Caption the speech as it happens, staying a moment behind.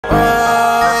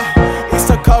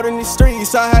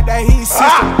Wish I had that heat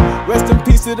system. Rest in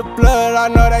peace to the blood, I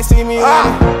know they see me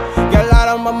winning. Got a lot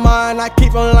on my mind, I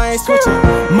keep on lane switching.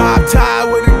 Mob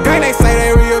tied with a gang, they say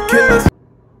they real killers.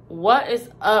 What is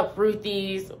up,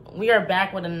 Ruthies? We are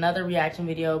back with another reaction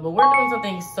video, but we're doing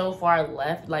something so far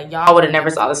left. Like, y'all would have never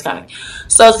saw this coming.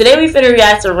 So today we finna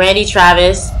react to Randy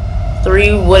Travis,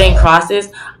 3 Wooden Crosses.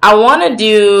 I want to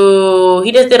do...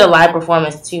 He just did a live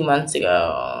performance 2 months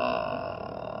ago.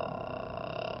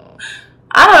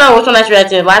 I don't know which one I should react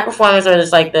to. Live performance or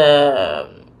just like the...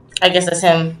 I guess that's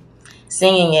him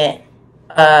singing it.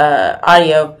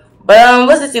 Audio. But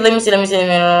let's see. Let me see.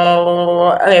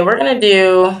 Okay, we're gonna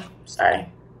do... Sorry.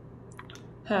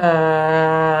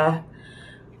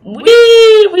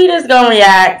 We just gonna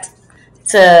react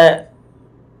to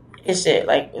his shit,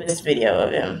 like this video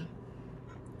of him.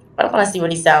 I want to see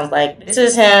what he sounds like. This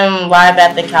is him live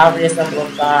at the Calvary Assembly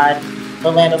of God,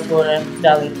 Orlando, Florida,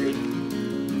 2003.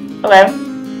 Okay.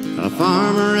 A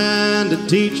farmer and a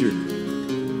teacher,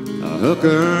 a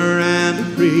hooker and a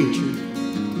preacher,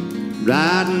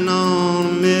 riding on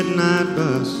a midnight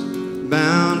bus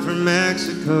bound for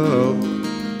Mexico.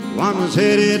 One was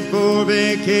headed for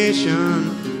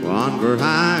vacation, one for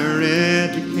higher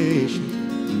education,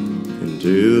 and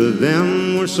 2 of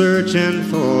them were searching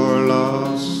for a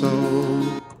lost soul.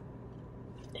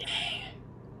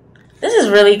 This is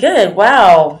really good.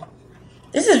 Wow.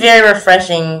 This is very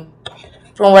refreshing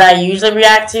from what I usually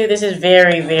react to. This is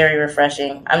very, very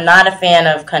refreshing. I'm not a fan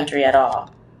of country at all.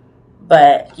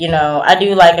 But, you know, I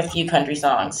do like a few country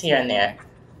songs here and there.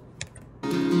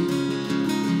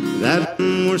 That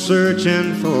we're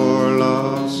searching for a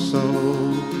lost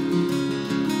soul.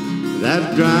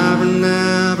 That driver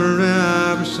never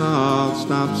ever saw the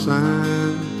stop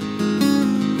sign.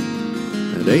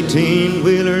 And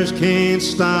 18-wheelers can't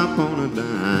stop on a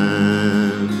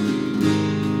dime.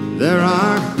 There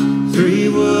are 3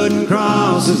 wooden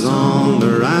crosses on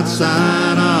the right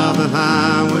side of the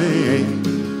highway.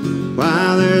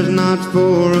 Why there's not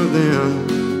 4 of them,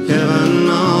 heaven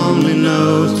only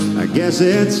knows. I guess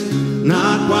it's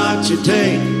not what you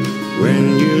take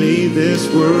when you leave this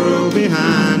world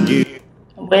behind you.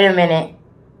 Wait a minute.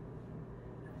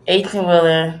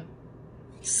 18-wheeler,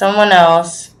 someone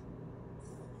else,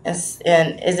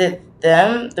 and is it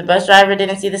them? The bus driver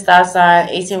didn't see the stop sign,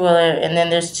 18-wheeler, and then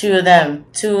there's 2 of them,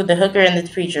 2, the hooker and the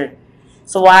preacher.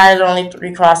 So why is there only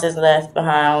 3 crosses left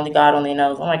behind? Only God only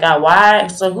knows. Oh my God, why?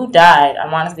 So who died?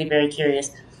 I'm honestly very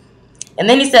curious. And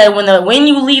then he said, when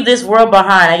you leave this world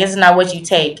behind, I guess it's not what you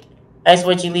take. That's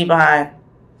what you leave behind.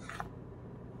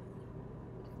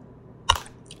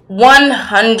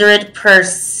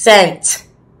 100%.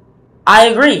 I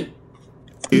agree.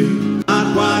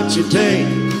 Not what you take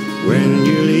when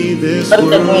you leave this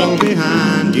world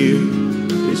behind you.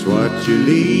 It's what you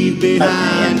leave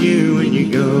behind you when you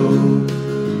go.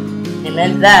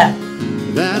 Amen to that.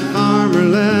 That farmer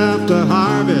left a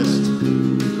harvest,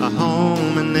 a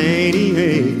home and 80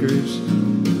 acres,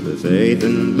 with faith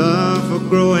and love for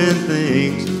growing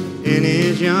things in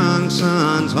his young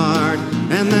son's heart.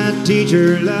 And that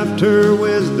teacher left her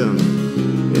wisdom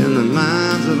in the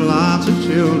minds of lots of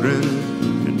children,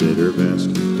 and did her best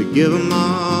to give them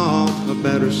all a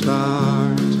better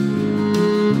start.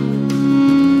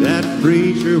 That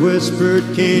preacher whispered,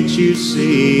 can't you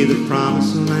see the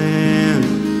promised land,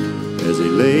 as he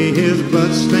laid his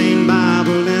blood-stained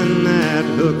Bible in that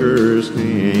hooker's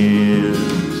hands.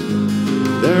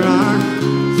 There are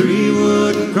 3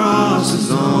 wooden crosses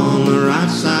on the right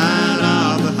side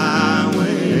of the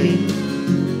highway.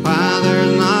 Why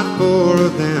there's not 4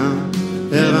 of them,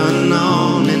 heaven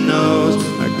only knows.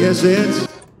 I guess it's...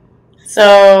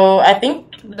 So I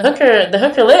think the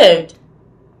hooker lived,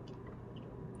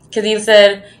 because he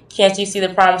said, can't you see the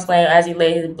promised land, as he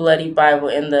laid his bloody Bible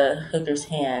in the hooker's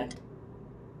hand.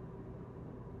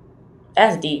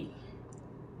 That's deep.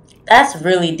 That's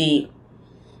really deep.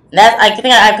 I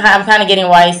think I'm kind of getting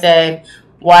why he said,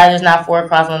 why there's not 4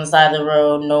 crosses on the side of the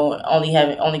road. No, only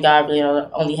God really,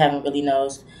 only heaven really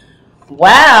knows.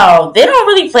 Wow, they don't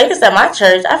really play this at my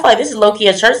church. I feel like this is low key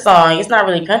a church song. It's not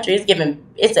really country. It's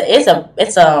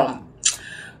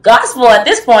gospel at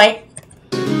this point.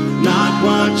 Not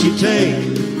what you take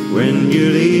when you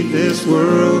leave this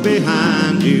world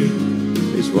behind you.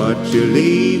 It's what you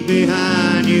leave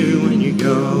behind you when you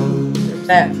go.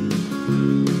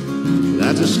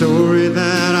 That's a story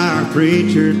that our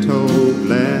preacher told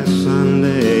last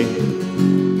Sunday,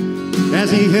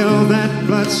 as he held that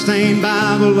blood-stained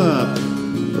Bible up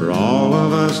for all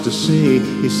of us to see.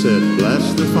 He said,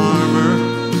 bless the farmer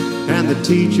and the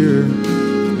teacher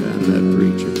and that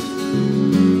preacher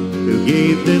who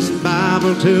gave this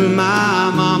Bible to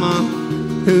my mama,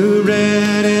 who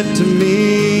read it to me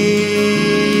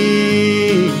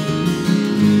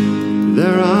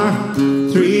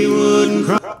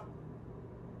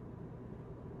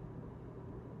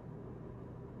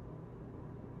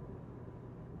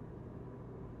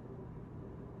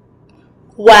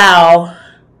Wow.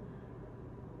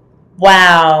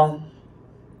 Wow.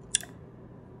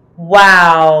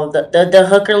 Wow. The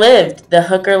hooker lived. The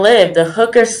hooker lived. The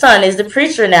hooker's son is the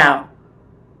preacher now.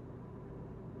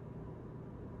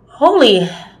 Holy.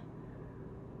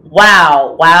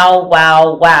 Wow. Wow.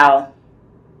 Wow. Wow.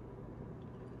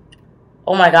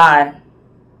 Oh my God.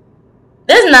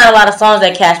 There's not a lot of songs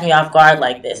that catch me off guard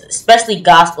like this, especially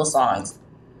gospel songs.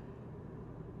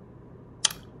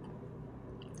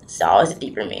 There's always a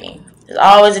deeper meaning. There's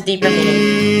always a deeper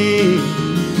meaning.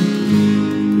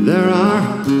 There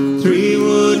are 3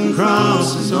 wooden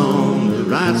crosses on the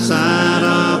right side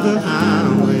of the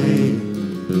highway.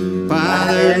 Why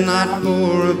there's not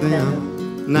 4 of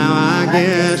them, now I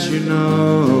guess you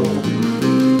know.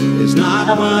 It's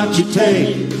not what you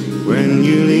take when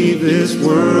you leave this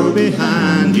world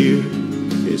behind you.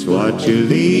 It's what you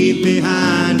leave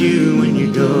behind you when you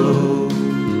go.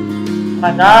 Oh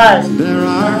my gosh. There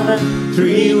are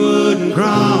 3 wooden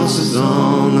crosses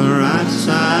on the right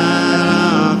side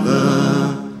of the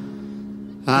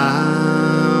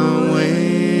highway.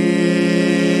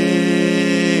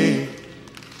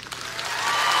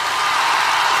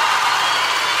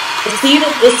 Is he the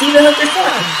hooker's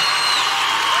son?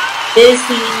 Is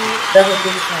he the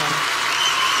hooker's son?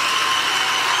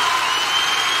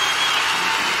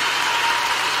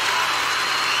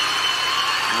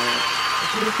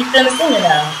 Keep them singing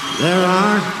now. There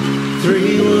are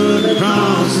 3 wooden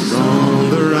crosses on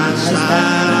the right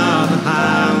side of the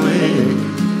highway.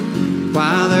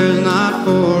 Why there's not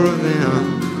 4 of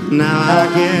them, now I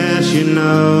guess you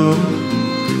know.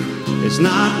 It's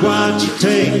not what you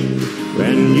take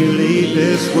when you leave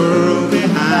this world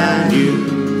behind you.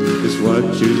 It's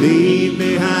what you leave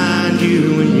behind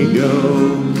you when you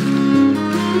go.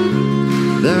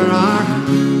 There are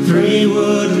 3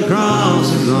 wooden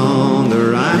crosses on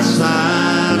the right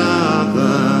side of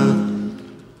the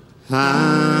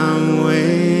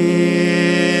highway.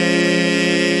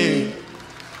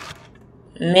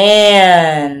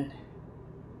 Man,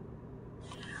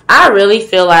 I really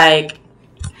feel like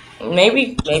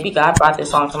maybe God brought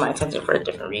this song to my attention for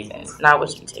different reasons. Not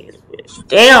what you take as good.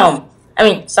 Damn. I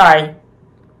mean, sorry.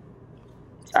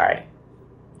 I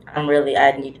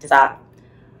need to stop.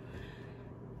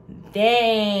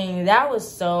 Dang, that was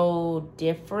so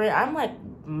different. I'm like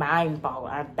mind-boggled.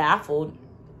 I'm baffled.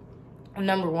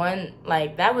 Number one,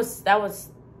 like that was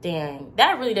dang.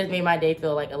 That really does make my day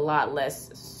feel like a lot less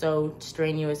so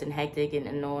strenuous and hectic and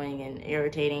annoying and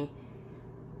irritating.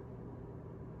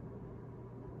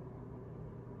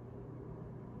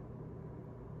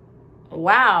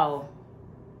 Wow.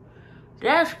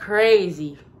 That's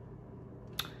crazy.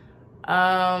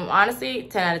 Honestly,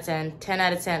 10 out of 10. 10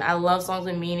 out of 10. I love songs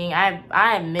with meaning.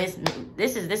 I miss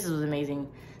this was amazing.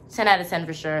 10 out of 10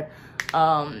 for sure.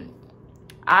 I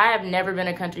have never been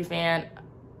a country fan.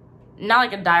 Not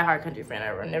like a diehard country fan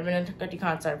ever. Never been to a country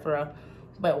concert for a,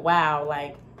 but wow,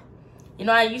 like, you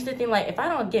know, I used to think like if I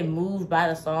don't get moved by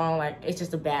the song, like it's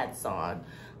just a bad song.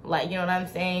 Like, you know what I'm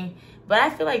saying? But I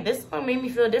feel like this song made me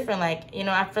feel different. Like, you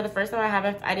know, for the first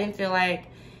time I didn't feel like,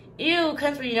 ew,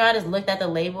 country, you know, I just looked at the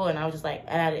label and I was just like,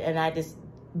 and I just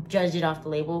judged it off the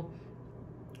label.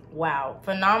 Wow,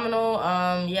 phenomenal.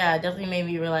 Yeah, definitely made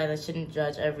me realize I shouldn't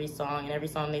judge every song and every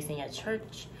song they sing at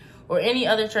church or any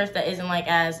other church that isn't like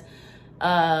as,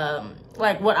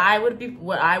 like what I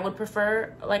would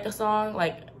prefer, like a song.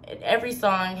 Like every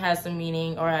song has some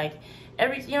meaning, or like you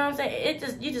know what I'm saying?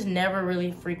 You just never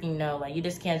really freaking know. Like you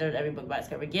just can't judge every book by its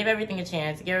cover. Give everything a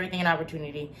chance. Give everything an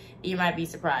opportunity. You might be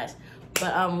surprised.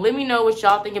 But let me know what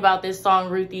y'all think about this song,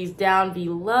 Ruthies, down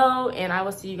below. And I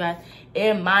will see you guys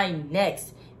in my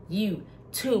next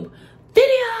YouTube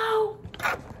video.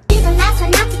 Be the last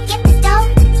one not to get the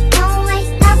stone.